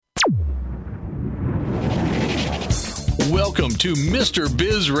Welcome to Mr.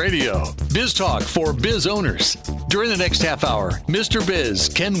 Biz Radio, Biz Talk for biz owners. During the next half hour, Mr. Biz,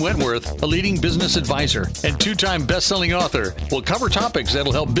 Ken Wentworth, a leading business advisor and two-time best-selling author, will cover topics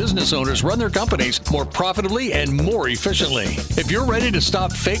that'll help business owners run their companies more profitably and more efficiently. If you're ready to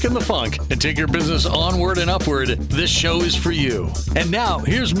stop faking the funk and take your business onward and upward, this show is for you. And now,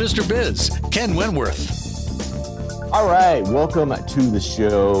 here's Mr. Biz, Ken Wentworth. All right, welcome to the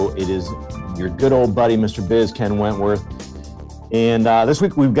show. It is your good old buddy, Mr. Biz, Ken Wentworth. And this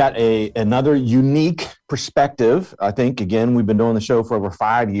week we've got another unique perspective. I think, again, we've been doing the show for over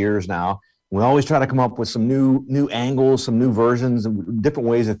 5 years now. We always try to come up with some new angles, some new versions, and different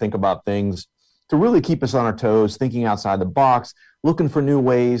ways to think about things to really keep us on our toes, thinking outside the box, looking for new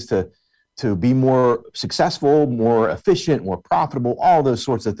ways to be more successful, more efficient, more profitable, all those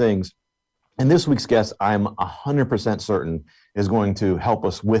sorts of things. And this week's guest, I'm 100% certain, is going to help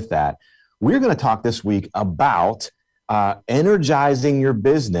us with that. We're going to talk this week about energizing your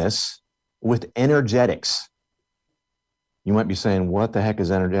business with energetics. You might be saying, what the heck is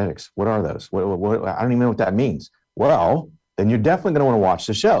energetics? What are those? What, I don't even know what that means. Well, then you're definitely going to want to watch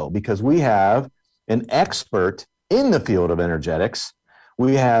the show because we have an expert in the field of energetics.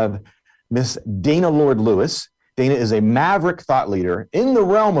 We have Miss Dana Lord-Lewis. Dana is a maverick thought leader in the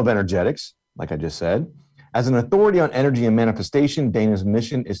realm of energetics, like I just said. As an authority on energy and manifestation, Dana's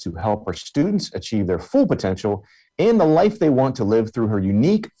mission is to help her students achieve their full potential and the life they want to live through her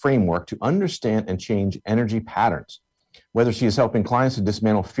unique framework to understand and change energy patterns. Whether she is helping clients to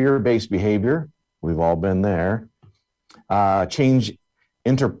dismantle fear-based behavior, we've all been there, change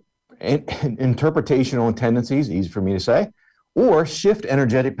interpretational tendencies, easy for me to say, or shift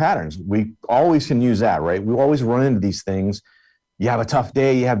energetic patterns. We always can use that, right? We always run into these things. You have a tough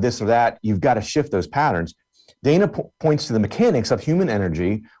day, you have this or that, you've got to shift those patterns. Dana points to the mechanics of human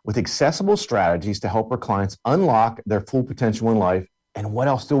energy with accessible strategies to help her clients unlock their full potential in life. And what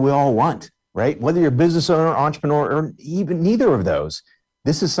else do we all want, right? Whether you're a business owner, entrepreneur, or even neither of those,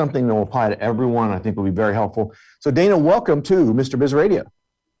 this is something that will apply to everyone. I think will be very helpful. So Dana, welcome to Mr. Biz Radio.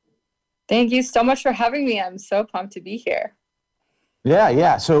 Thank you so much for having me. I'm so pumped to be here.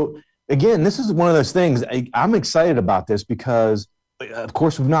 Yeah. So again, this is one of those things. I'm excited about this because, of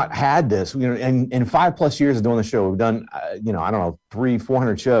course, we've not had this. In 5+ years of doing the show, we've done,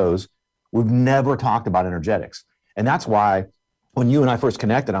 300-400 shows. We've never talked about energetics, and that's why when you and I first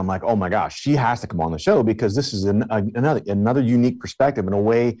connected, I'm like, oh my gosh, she has to come on the show because this is another unique perspective and a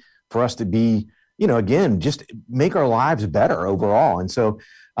way for us to be, again, just make our lives better overall. And so,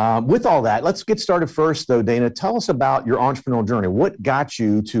 with all that, let's get started first, though, Dana. Tell us about your entrepreneurial journey. What got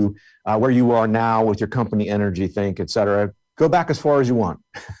you to where you are now with your company, Energy Think, et cetera? Go back as far as you want.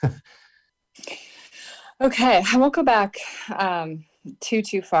 Okay, I won't go back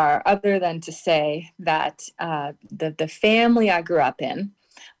too far, other than to say that the family I grew up in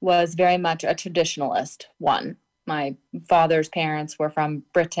was very much a traditionalist one. My father's parents were from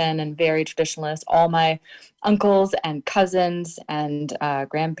Britain and very traditionalist. All my uncles and cousins and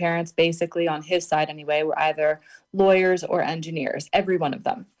grandparents, basically on his side anyway, were either lawyers or engineers, every one of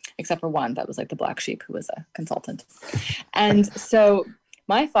them, except for one that was like the black sheep who was a consultant. And so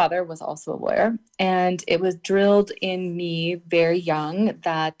my father was also a lawyer, and it was drilled in me very young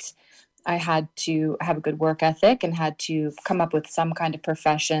that I had to have a good work ethic and had to come up with some kind of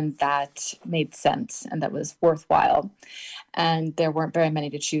profession that made sense and that was worthwhile. And there weren't very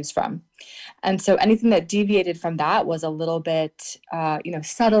many to choose from. And so anything that deviated from that was a little bit,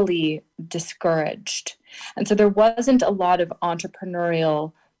 subtly discouraged. And so there wasn't a lot of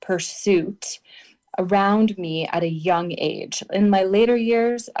entrepreneurial pursuit around me at a young age. In my later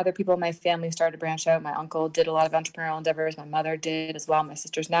years, other people in my family started to branch out. My uncle did a lot of entrepreneurial endeavors. My mother did as well. My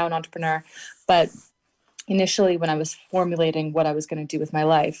sister's now an entrepreneur. But initially, when I was formulating what I was going to do with my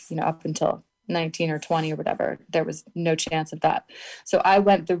life, up until 19 or 20 or whatever, there was no chance of that. So I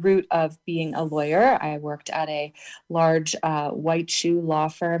went the route of being a lawyer. I worked at a large white shoe law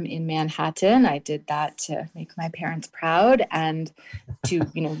firm in Manhattan. I did that to make my parents proud and to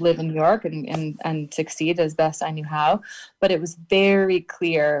live in New York and succeed as best I knew how. But it was very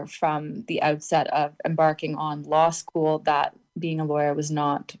clear from the outset of embarking on law school that being a lawyer was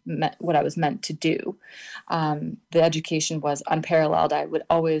not what I was meant to do. The education was unparalleled. I would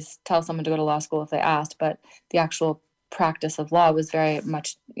always tell someone to go to law school if they asked, but the actual practice of law was very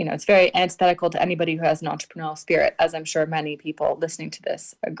much, it's very antithetical to anybody who has an entrepreneurial spirit, as I'm sure many people listening to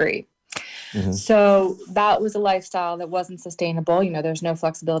this agree. Mm-hmm. So that was a lifestyle that wasn't sustainable. There's no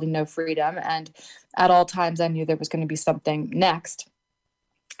flexibility, no freedom. And at all times I knew there was going to be something next.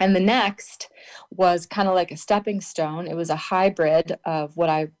 And the next was kind of like a stepping stone. It was a hybrid of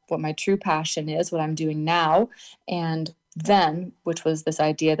what my true passion is, what I'm doing now, and then, which was this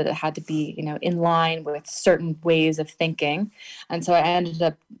idea that it had to be, in line with certain ways of thinking. And so I ended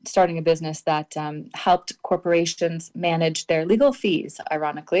up starting a business that helped corporations manage their legal fees,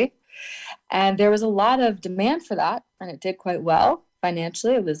 ironically. And there was a lot of demand for that, and it did quite well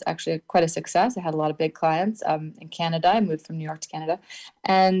financially. It was actually quite a success. I had a lot of big clients in Canada. I moved from New York to Canada.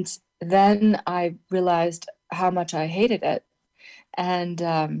 And then I realized how much I hated it, and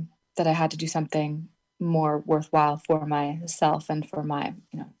that I had to do something more worthwhile for myself and for my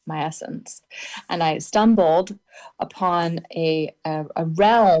essence. And I stumbled upon a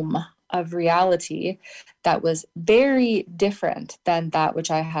realm of reality that was very different than that which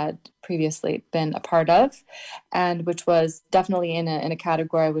I had previously been a part of, and which was definitely in a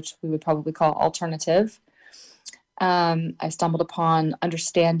category which we would probably call alternative. I stumbled upon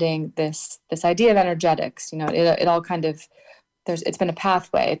understanding this idea of energetics. It all kind of, it's been a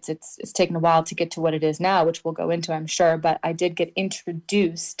pathway. It's taken a while to get to what it is now, which we'll go into, I'm sure. But I did get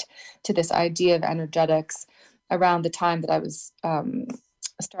introduced to this idea of energetics around the time that I was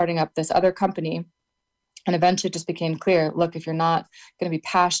starting up this other company. And eventually it just became clear, look, if you're not going to be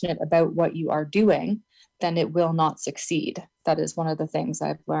passionate about what you are doing, then it will not succeed. That is one of the things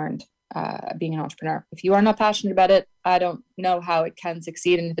I've learned being an entrepreneur. If you are not passionate about it, I don't know how it can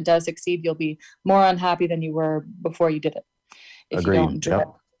succeed. And if it does succeed, you'll be more unhappy than you were before you did it. If Agreed. You don't enjoy it.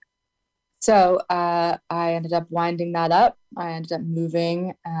 So I ended up winding that up. I ended up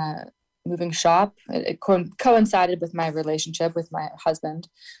moving shop. It coincided with my relationship with my husband.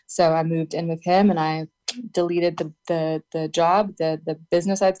 So I moved in with him, and I deleted the job, the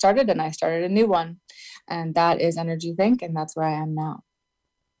business I'd started, and I started a new one. And that is Energy Think, and that's where I am now.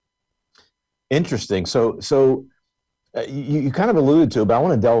 Interesting. So you kind of alluded to it, but I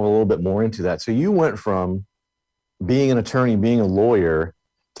want to delve a little bit more into that. So you went from being an attorney, being a lawyer,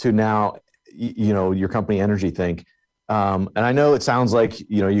 to now, your company Energy Think. And I know it sounds like,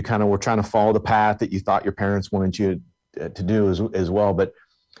 you kind of were trying to follow the path that you thought your parents wanted you to do as well. But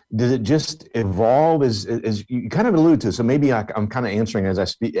did it just evolve as you kind of alluded to? So maybe I'm kind of answering as I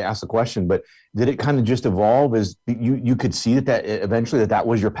ask the question, but did it kind of just evolve as you could see that eventually that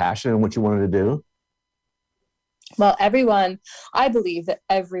was your passion and what you wanted to do? Well, I believe that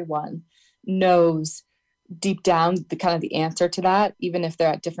everyone knows deep down the answer to that, even if they're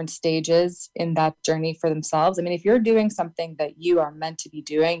at different stages in that journey for themselves. I mean, if you're doing something that you are meant to be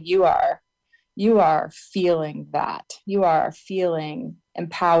doing, you are feeling that. You are feeling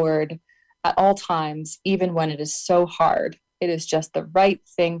empowered at all times, even when it is so hard. It is just the right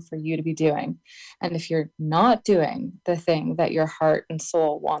thing for you to be doing. And if you're not doing the thing that your heart and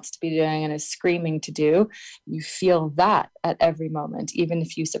soul wants to be doing and is screaming to do, you feel that at every moment, even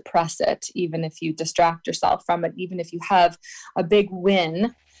if you suppress it, even if you distract yourself from it, even if you have a big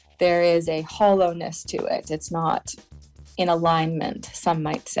win, there is a hollowness to it. It's not in alignment, some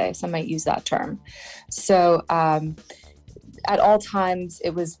might say. Some might use that term. So at all times,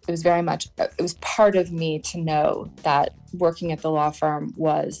 it was very much, it was part of me to know that working at the law firm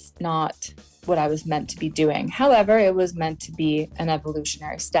was not what I was meant to be doing. However, it was meant to be an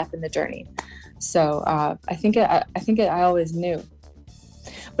evolutionary step in the journey. So I think I always knew,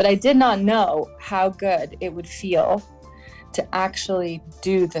 but I did not know how good it would feel to actually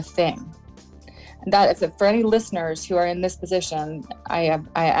do the thing. And that, if for any listeners who are in this position, I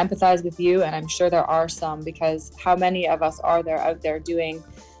empathize with you, and I'm sure there are some, because how many of us are there out there doing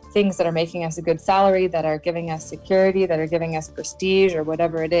things that are making us a good salary, that are giving us security, that are giving us prestige or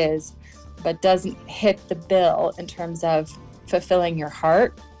whatever it is, but doesn't hit the bill in terms of fulfilling your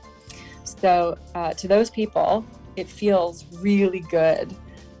heart. So to those people, it feels really good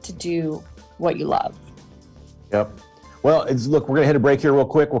to do what you love. Yep. Well, look, we're going to hit a break here real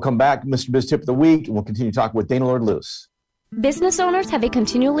quick. We'll come back, Mr. Biz Tip of the Week, and we'll continue talking with Dana Lord-Lewis. Business owners have a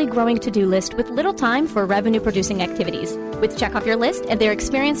continually growing to-do list with little time for revenue-producing activities. With Check Off Your List and their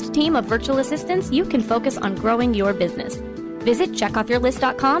experienced team of virtual assistants, you can focus on growing your business. Visit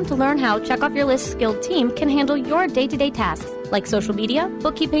checkoffyourlist.com to learn how Check Off Your List's skilled team can handle your day-to-day tasks like social media,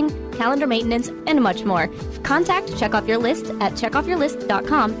 bookkeeping, calendar maintenance, and much more. Contact Check Off Your List at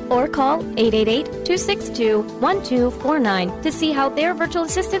checkoffyourlist.com or call 888-262-1249 to see how their virtual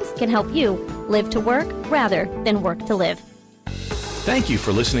assistants can help you live to work rather than work to live. Thank you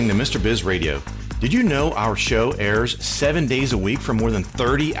for listening to Mr. Biz Radio. Did you know our show airs 7 days a week for more than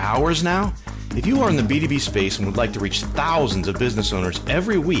 30 hours now? If you are in the B2B space and would like to reach thousands of business owners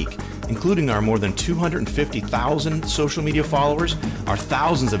every week, including our more than 250,000 social media followers, our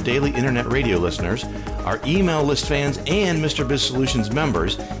thousands of daily internet radio listeners, our email list fans, and Mr. Biz Solutions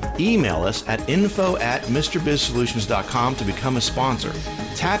members, email us at info@MrBizSolutions.com to become a sponsor.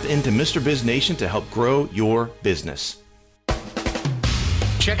 Tap into Mr. Biz Nation to help grow your business.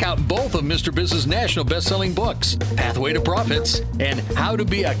 Check out both of Mr. Biz's national best-selling books, Pathway to Profits and How to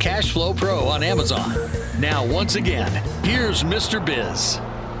Be a Cash Flow Pro on Amazon. Now, once again, here's Mr. Biz.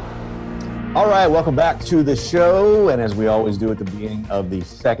 All right, welcome back to the show. And as we always do at the beginning of the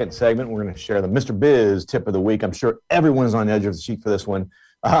second segment, we're going to share the Mr. Biz tip of the week. I'm sure everyone is on the edge of the seat for this one.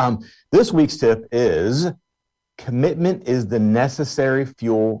 This week's tip is commitment is the necessary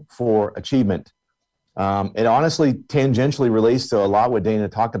fuel for achievement. It honestly tangentially relates to a lot what Dana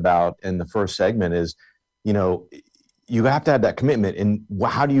talked about in the first segment is, you know, you have to have that commitment. And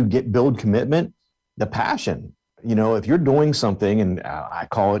how do you build commitment? The passion. You know, if you're doing something, and I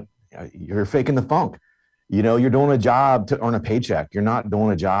call it, you're faking the funk. You know, you're doing a job to earn a paycheck. You're not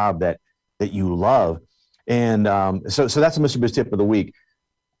doing a job that you love. And so that's a Mr. Biz tip of the week.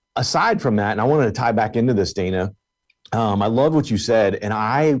 Aside from that, and I wanted to tie back into this, Dana, I love what you said, and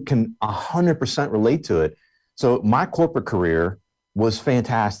I can 100% relate to it. So my corporate career was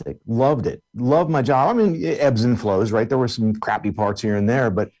fantastic. Loved it. Loved my job. I mean, it ebbs and flows, right? There were some crappy parts here and there,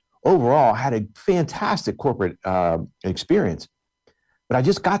 but overall, I had a fantastic corporate experience. But I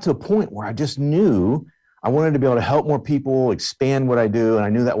just got to a point where I just knew I wanted to be able to help more people, expand what I do, and I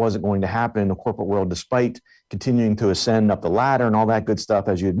knew that wasn't going to happen in the corporate world, despite continuing to ascend up the ladder and all that good stuff,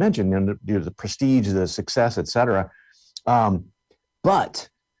 as you had mentioned, and the prestige, the success, et cetera. But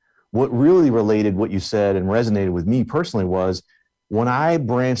what really related, what you said and resonated with me personally was when I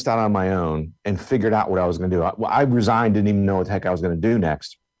branched out on my own and figured out what I was going to do. I resigned, didn't even know what the heck I was going to do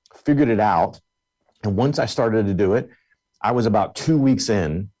next, figured it out. And once I started to do it, I was about 2 weeks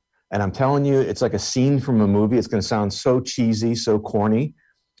in, and I'm telling you, it's like a scene from a movie. It's going to sound so cheesy, so corny.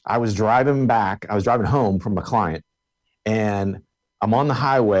 I was driving home from a client, and I'm on the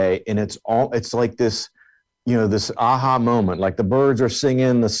highway, and it's like this, you know, this aha moment, like the birds are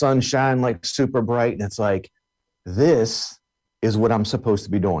singing, the sun shine like super bright. And it's like, this is what I'm supposed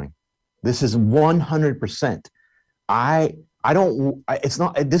to be doing. This is 100%.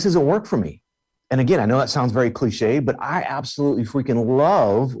 This isn't work for me. And again, I know that sounds very cliche, but I absolutely freaking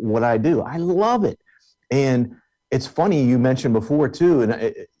love what I do. I love it. And it's funny, you mentioned before too,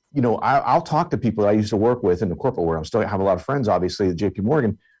 and you know, I'll talk to people I used to work with in the corporate world. I have a lot of friends, obviously, at JP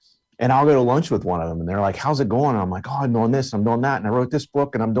Morgan. And I'll go to lunch with one of them, and they're like, how's it going? And I'm like, oh, I'm doing this, I'm doing that. And I wrote this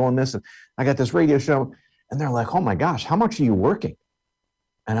book, and I'm doing this, and I got this radio show. And they're like, oh my gosh, how much are you working?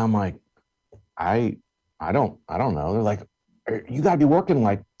 And I'm like, I don't know. They're like, you got to be working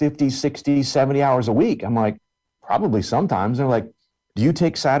like 50, 60, 70 hours a week. I'm like, probably sometimes. They're like, do you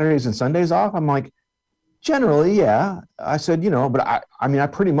take Saturdays and Sundays off? I'm like, generally, yeah. I said, you know, but I mean, I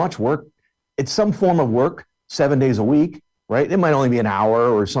pretty much work. It's some form of work 7 days a week, right? It might only be an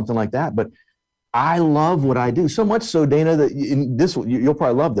hour or something like that, but I love what I do so much so, Dana, that you'll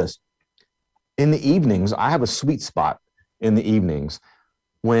probably love this. In the evenings, I have a sweet spot in the evenings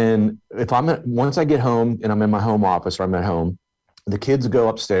once I get home and I'm in my home office or I'm at home, the kids go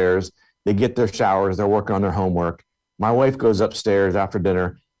upstairs, they get their showers, they're working on their homework. My wife goes upstairs after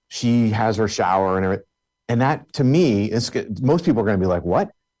dinner. She has her shower and everything. And that, to me, most people are going to be like,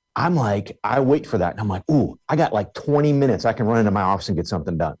 what? I'm like, I wait for that. And I'm like, ooh, I got like 20 minutes. I can run into my office and get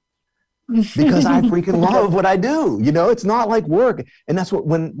something done. Because I freaking love what I do. You know, it's not like work. And that's what,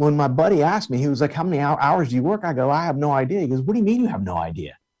 when my buddy asked me, he was like, how many hours do you work? I go, I have no idea. He goes, what do you mean you have no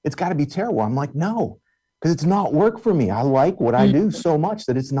idea? It's got to be terrible. I'm like, no, because it's not work for me. I like what I do so much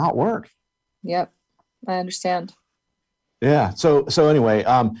that it's not work. Yep. I understand. Yeah. So anyway,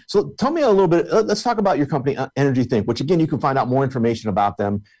 so tell me a little bit, let's talk about your company, Energy Think, which again, you can find out more information about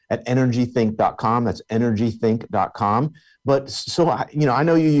them at energythink.com. That's energythink.com. But so, I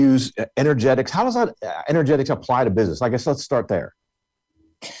know you use energetics. How does that energetics apply to business? I guess let's start there.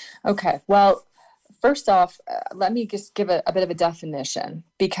 Okay. Well, first off, let me just give a bit of a definition,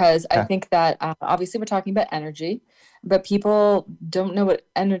 because I think that obviously we're talking about energy, but people don't know what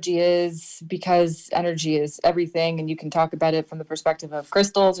energy is, because energy is everything. And you can talk about it from the perspective of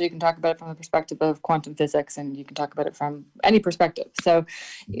crystals, or you can talk about it from the perspective of quantum physics, and you can talk about it from any perspective. So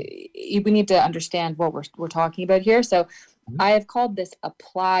we need to understand what we're talking about here. So I have called this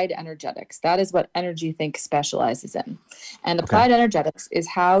applied energetics. That is what Energy Think specializes in. And applied energetics is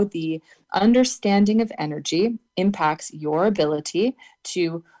how the understanding of energy impacts your ability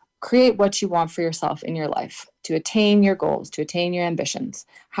to create what you want for yourself in your life, to attain your goals, to attain your ambitions.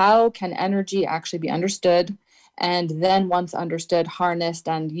 How can energy actually be understood, and then once understood, harnessed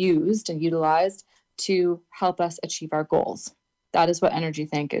and used and utilized to help us achieve our goals? That is what Energy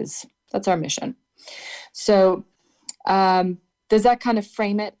Think is. That's our mission. So does that kind of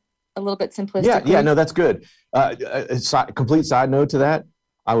frame it a little bit simplistically? Yeah, no, that's good. A complete side note to that.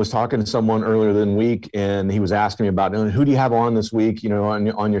 I was talking to someone earlier than week, and he was asking me about, who do you have on this week,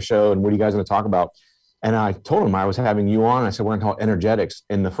 on your show, and what are you guys going to talk about? And I told him I was having you on. I said, we're going to talk energetics.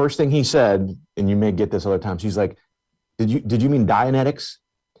 And the first thing he said, and you may get this other times, he's like, did you mean Dianetics?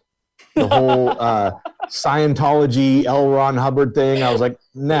 The whole Scientology, L. Ron Hubbard thing. I was like,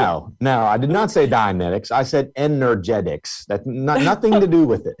 no, I did not say Dianetics. I said energetics. That's nothing to do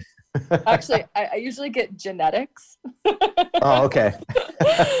with it. Actually, I usually get genetics. Oh, okay.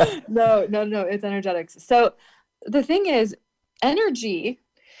 No, it's energetics. So the thing is, energy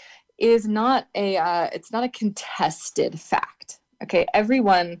is not it's not a contested fact. Okay,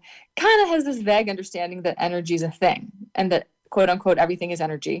 everyone kind of has this vague understanding that energy is a thing, and that quote unquote everything is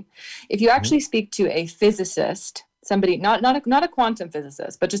energy. If you actually speak to a physicist, somebody not a quantum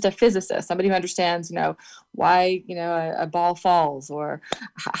physicist, but just a physicist, somebody who understands, why a ball falls, or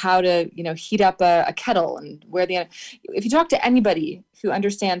how to heat up a kettle, and if you talk to anybody who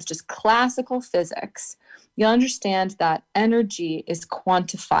understands just classical physics, you'll understand that energy is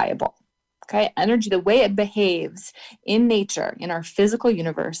quantifiable. Okay, energy, the way it behaves in nature, in our physical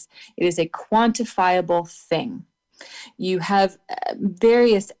universe, it is a quantifiable thing. You have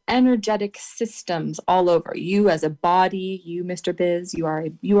various energetic systems all over. You as a body, you, Mr. Biz, you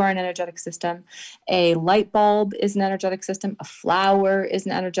are an energetic system. A light bulb is an energetic system. A flower is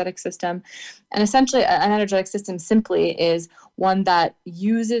an energetic system. And essentially, an energetic system simply is one that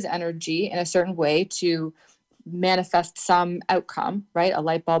uses energy in a certain way to manifest some outcome, right? A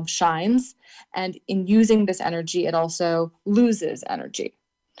light bulb shines, and in using this energy, it also loses energy.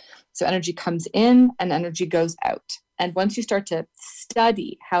 So energy comes in and energy goes out. And once you start to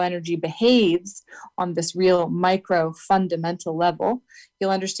study how energy behaves on this real micro fundamental level, you'll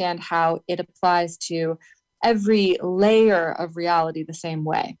understand how it applies to every layer of reality the same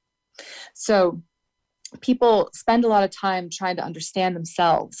way. So people spend a lot of time trying to understand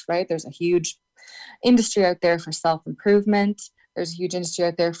themselves, right? There's a huge industry out there for self-improvement. There's a huge industry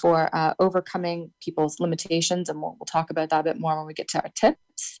out there for overcoming people's limitations, and we'll talk about that a bit more when we get to our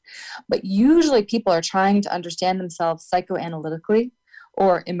tips. But usually people are trying to understand themselves psychoanalytically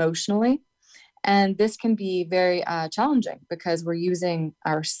or emotionally, and this can be very challenging because we're using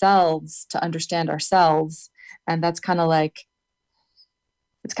ourselves to understand ourselves, and that's kind of like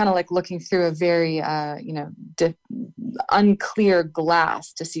looking through a very unclear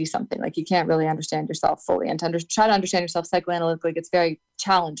glass to see something. Like, you can't really understand yourself fully, and to try to understand yourself psychoanalytically gets very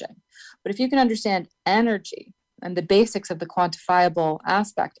challenging. But if you can understand energy and the basics of the quantifiable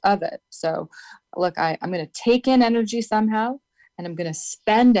aspect of it, so look, I'm going to take in energy somehow, and I'm going to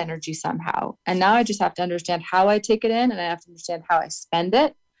spend energy somehow, and now I just have to understand how I take it in, and I have to understand how I spend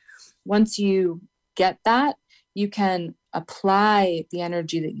it. Once you get that, you can apply the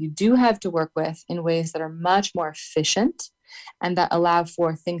energy that you do have to work with in ways that are much more efficient and that allow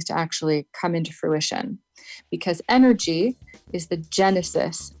for things to actually come into fruition. Because energy is the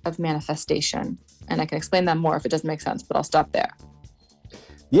genesis of manifestation. And I can explain that more if it doesn't make sense, but I'll stop there.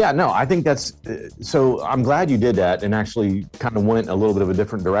 Yeah, no, I think that's, so I'm glad you did that and actually kind of went a little bit of a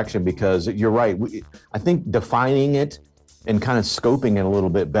different direction, because you're right. I think defining it and kind of scoping it a little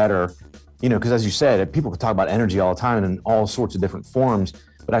bit better, because as you said, people can talk about energy all the time in all sorts of different forms.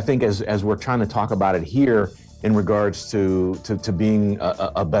 But I think as we're trying to talk about it here in regards to being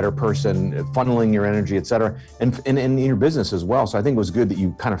a better person, funneling your energy, et cetera, and in your business as well. So I think it was good that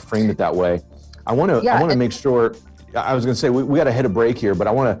you kind of framed it that way. I want to make sure, I was going to say, we got to hit a break here, but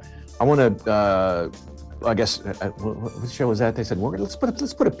I want to, I guess, what show was that? They said, let's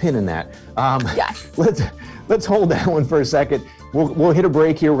put a pin in that. Yes. Let's hold that one for a second. We'll hit a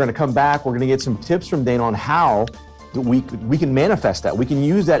break here. We're going to come back. We're going to get some tips from Dana on how we can manifest that. We can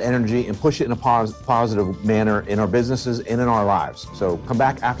use that energy and push it in a positive manner in our businesses and in our lives. So come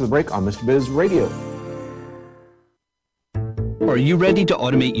back after the break on Mr. Biz Radio. Are you ready to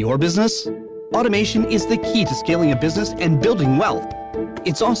automate your business? Automation is the key to scaling a business and building wealth.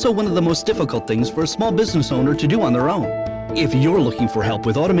 It's also one of the most difficult things for a small business owner to do on their own. If you're looking for help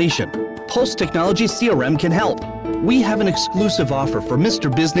with automation, Pulse Technology CRM can help. We have an exclusive offer for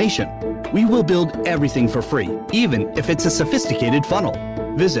Mr. Biz Nation. We will build everything for free, even if it's a sophisticated funnel.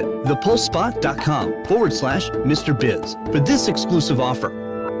 Visit thepulsespot.com/Mr. Biz for this exclusive offer.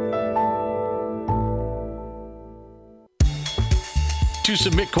 To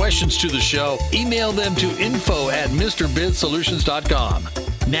submit questions to the show, email them to info@MrBizSolutions.com.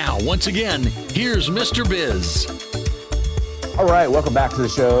 Now, once again, here's Mr. Biz. All right, welcome back to the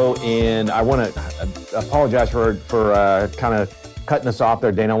show. And I want to apologize for kind of cutting us off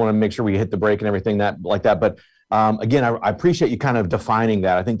there, Dana. I want to make sure we hit the break and everything like that. But again, I appreciate you kind of defining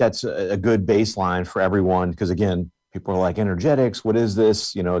that. I think that's a good baseline for everyone, because again, People are like, energetics, what is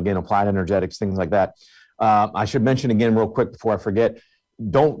this? Again, applied energetics, things like that. I should mention again real quick before I forget,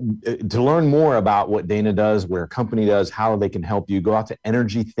 to learn more about what Dana does, what her company does, how they can help you, go out to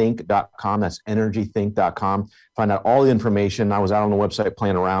energythink.com. That's energythink.com. Find out all the information. I was out on the website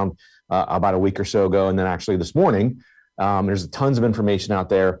playing around about a week or so ago. And then actually this morning, there's tons of information out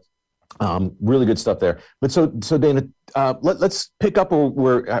there. Really good stuff there. But so Dana, let's pick up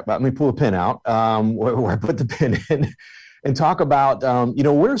where let me pull a pin out, where I put the pin in, and talk about,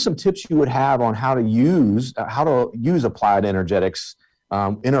 what are some tips you would have on how to use applied energetics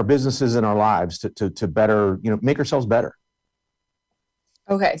in our businesses, in our lives to better, make ourselves better.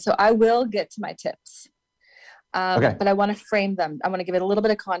 Okay. So I will get to my tips. Okay. But I want to frame them. I want to give it a little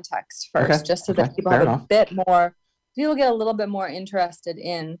bit of context first, just so that people Fair have enough. a bit more, people get a little bit more interested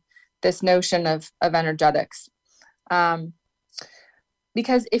in this notion of energetics.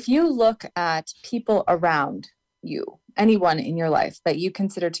 Because if you look at people around you, anyone in your life that you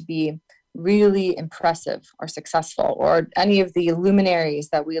consider to be really impressive or successful, or any of the luminaries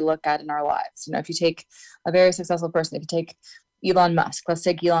that we look at in our lives, if you take a very successful person, if you take Elon Musk, let's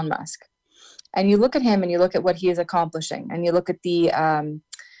take Elon Musk, and you look at him and you look at what he is accomplishing, and you look at the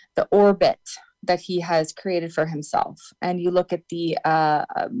orbit that he has created for himself, and you look at the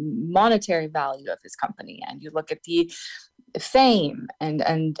monetary value of his company, and you look at the fame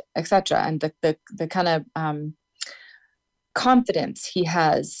and et cetera, and the kind of confidence he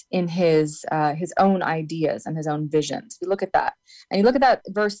has in his own ideas and his own visions. You look at that, and you look at that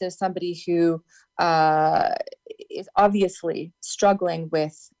versus somebody who is obviously struggling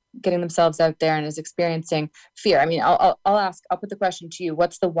with getting themselves out there and is experiencing fear. I mean, I'll put the question to you.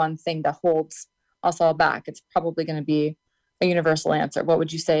 What's the one thing that holds us all back? It's probably going to be a universal answer. What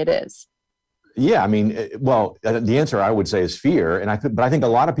would you say it is? Yeah, I mean, the answer I would say is fear, but I think a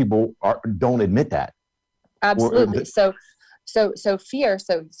lot of people don't admit that. Absolutely. So fear.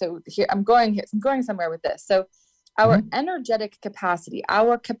 So here I'm going somewhere with this. So our energetic capacity,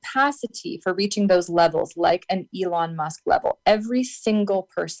 our capacity for reaching those levels, like an Elon Musk level, every single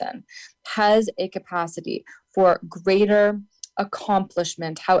person has a capacity for greater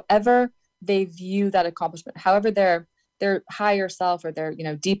accomplishment, however they view that accomplishment, however their higher self or their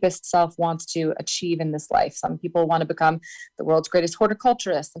deepest self wants to achieve in this life. Some people want to become the world's greatest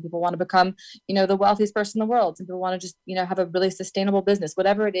horticulturist. Some people want to become the wealthiest person in the world. Some people want to just have a really sustainable business.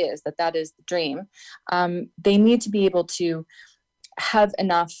 Whatever it is, that is the dream. They need to be able to have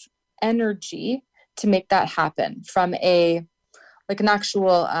enough energy to make that happen from an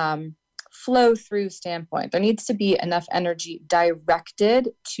actual flow through standpoint. There needs to be enough energy directed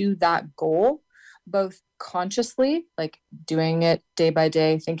to that goal, both consciously, like doing it day by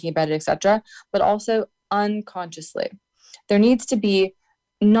day, thinking about it, etc., but also unconsciously. There needs to be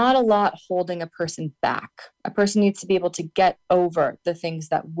not a lot holding a person back. A person needs to be able to get over the things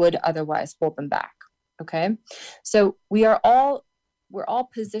that would otherwise hold them back. Okay? So we're all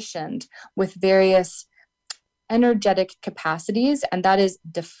positioned with various energetic capacities, and that is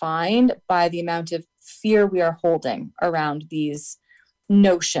defined by the amount of fear we are holding around these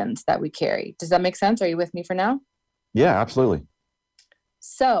notions that we carry. Does that make sense? Are you with me for now? Yeah, absolutely.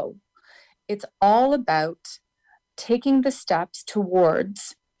 So it's all about taking the steps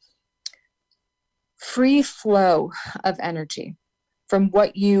towards free flow of energy from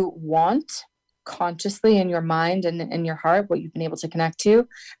what you want consciously in your mind and in your heart, what you've been able to connect to,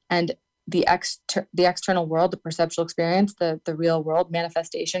 and the external world, the perceptual experience, the real world,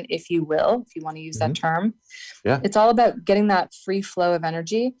 manifestation, if you will, if you want to use that term. Yeah. It's all about getting that free flow of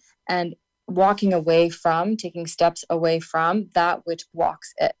energy and walking away from, taking steps away from that which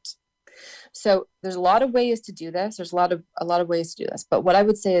blocks it. So there's a lot of ways to do this. There's a lot of ways to do this. But what I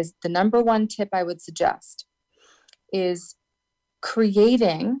would say is the number one tip I would suggest is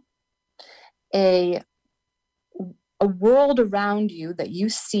creating a world around you that you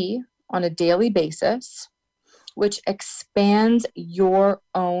see on a daily basis, which expands your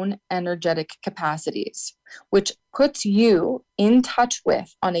own energetic capacities, which puts you in touch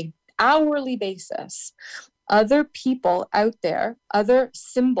with, on an hourly basis, other people out there, other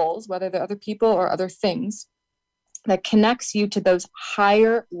symbols, whether they're other people or other things, that connects you to those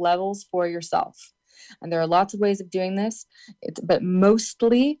higher levels for yourself. And there are lots of ways of doing this, but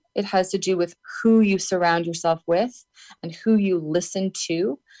mostly it has to do with who you surround yourself with and who you listen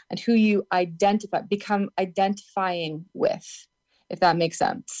to and who you become identifying with, if that makes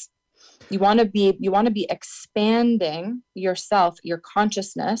sense. You want to be expanding yourself, your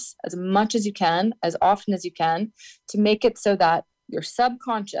consciousness, as much as you can, as often as you can, to make it so that your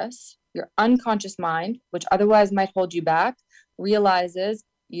subconscious, your unconscious mind, which otherwise might hold you back, realizes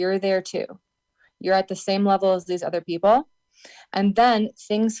you're there too. You're at the same level as these other people. And then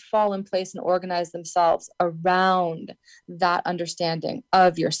things fall in place and organize themselves around that understanding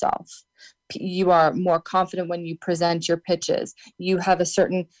of yourself. You are more confident when you present your pitches. You have a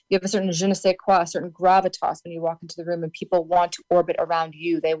certain je ne sais quoi, a certain gravitas when you walk into the room, and people want to orbit around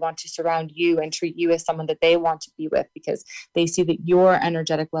you. They want to surround you and treat you as someone that they want to be with because they see that your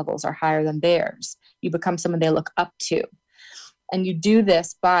energetic levels are higher than theirs. You become someone they look up to. And you do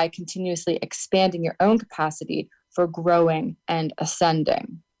this by continuously expanding your own capacity for growing and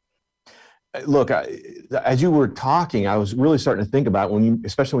ascending. Look, as you were talking, I was really starting to think about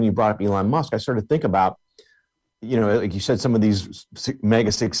especially when you brought up Elon Musk, I started to think about, like you said, some of these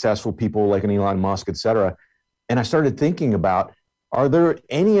mega successful people like an Elon Musk, et cetera. And I started thinking about, are there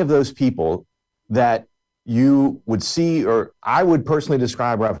any of those people that you would see, or I would personally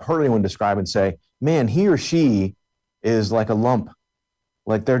describe, or I've heard anyone describe and say, man, he or she is like a lump,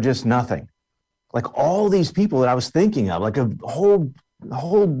 like they're just nothing. Like all these people that I was thinking of, like a whole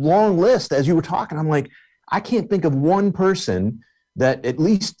long list as you were talking. I'm like, I can't think of one person that at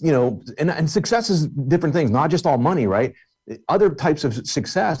least, and success is different things, not just all money, right? Other types of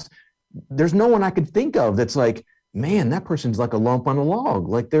success. There's no one I could think of that's like, man, that person's like a lump on a log.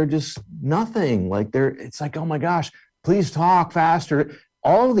 Like they're just nothing. Like it's like, oh my gosh, please talk faster.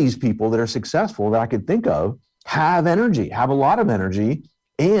 All of these people that are successful that I could think of have energy, have a lot of energy,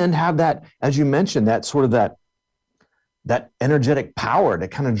 and have that, as you mentioned, that sort of that energetic power that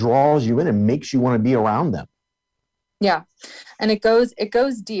kind of draws you in and makes you want to be around them. Yeah. And it goes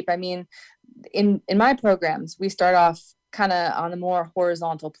deep. I mean, in my programs, we start off kind of on a more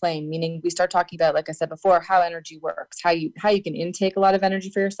horizontal plane, meaning we start talking about, like I said before, how energy works, how you can intake a lot of energy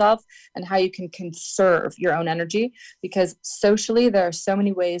for yourself, and how you can conserve your own energy. Because socially, there are so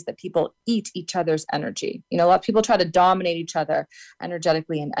many ways that people eat each other's energy. A lot of people try to dominate each other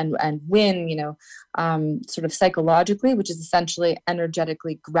energetically and win, sort of psychologically, which is essentially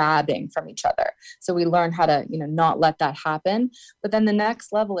energetically grabbing from each other. So we learn how to, not let that happen. But then the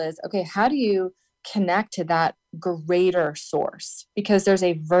next level is, okay, how do you connect to that greater source? Because there's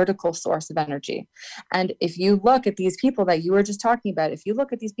a vertical source of energy. And if you look at these people that you were just talking about, if you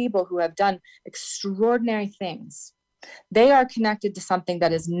look at these people who have done extraordinary things, they are connected to something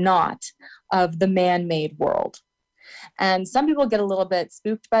that is not of the man-made world. And some people get a little bit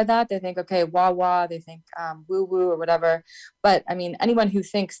spooked by that. They think, okay, wah-wah, they think woo-woo or whatever. But I mean, anyone who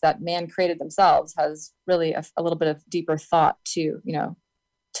thinks that man created themselves has really a little bit of deeper thought to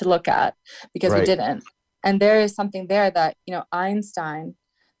look at, because we didn't. And there is something there that, Einstein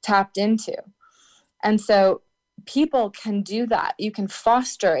tapped into. And so people can do that. You can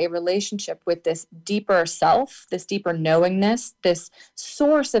foster a relationship with this deeper self, this deeper knowingness, this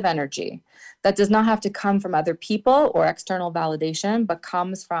source of energy that does not have to come from other people or external validation, but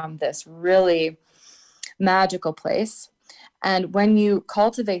comes from this really magical place. And when you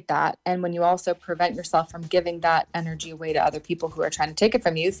cultivate that, and when you also prevent yourself from giving that energy away to other people who are trying to take it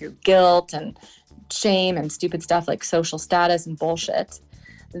from you through guilt and shame and stupid stuff like social status and bullshit,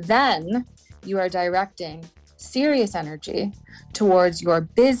 then you are directing serious energy towards your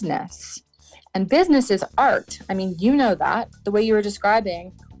business. And business is art. I mean, that. The way you were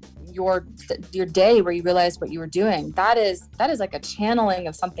describing your day where you realized what you were doing, that is like a channeling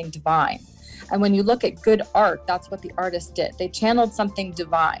of something divine. And when you look at good art, that's what the artist did. They channeled something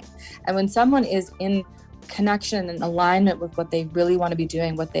divine. And when someone is in connection and alignment with what they really want to be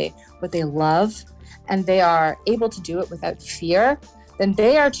doing, what they love, and they are able to do it without fear, then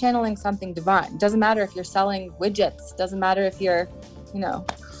they are channeling something divine. It doesn't matter if you're selling widgets. It doesn't matter if you're,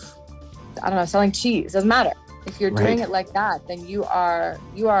 selling cheese. It doesn't matter. If you're doing it like that, then you're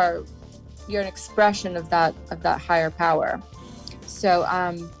an expression of that higher power. So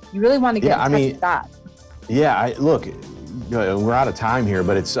you really want to get in touch with that. Yeah, look, we're out of time here,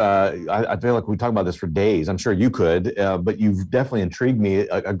 but it's I feel like we talk about this for days. I'm sure you could, but you've definitely intrigued me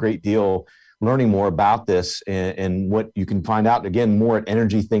a great deal, learning more about this and what you can find out, again, more at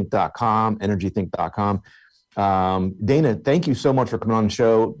energythink.com. Dana, thank you so much for coming on the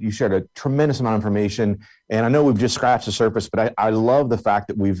show. You shared a tremendous amount of information, and I know we've just scratched the surface, but I love the fact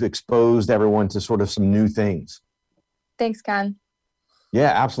that we've exposed everyone to sort of some new things. Thanks, Ken.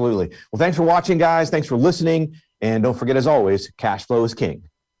 Yeah, absolutely. Well, thanks for watching, guys. Thanks for listening. And don't forget, as always, cash flow is king.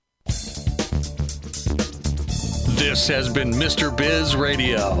 This has been Mr. Biz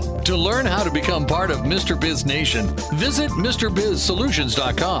Radio. To learn how to become part of Mr. Biz Nation, visit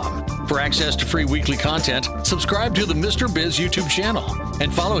MrBizSolutions.com. For access to free weekly content, subscribe to the Mr. Biz YouTube channel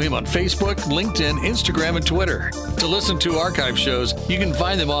and follow him on Facebook, LinkedIn, Instagram, and Twitter. To listen to archive shows, you can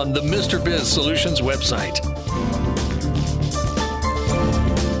find them on the Mr. Biz Solutions website.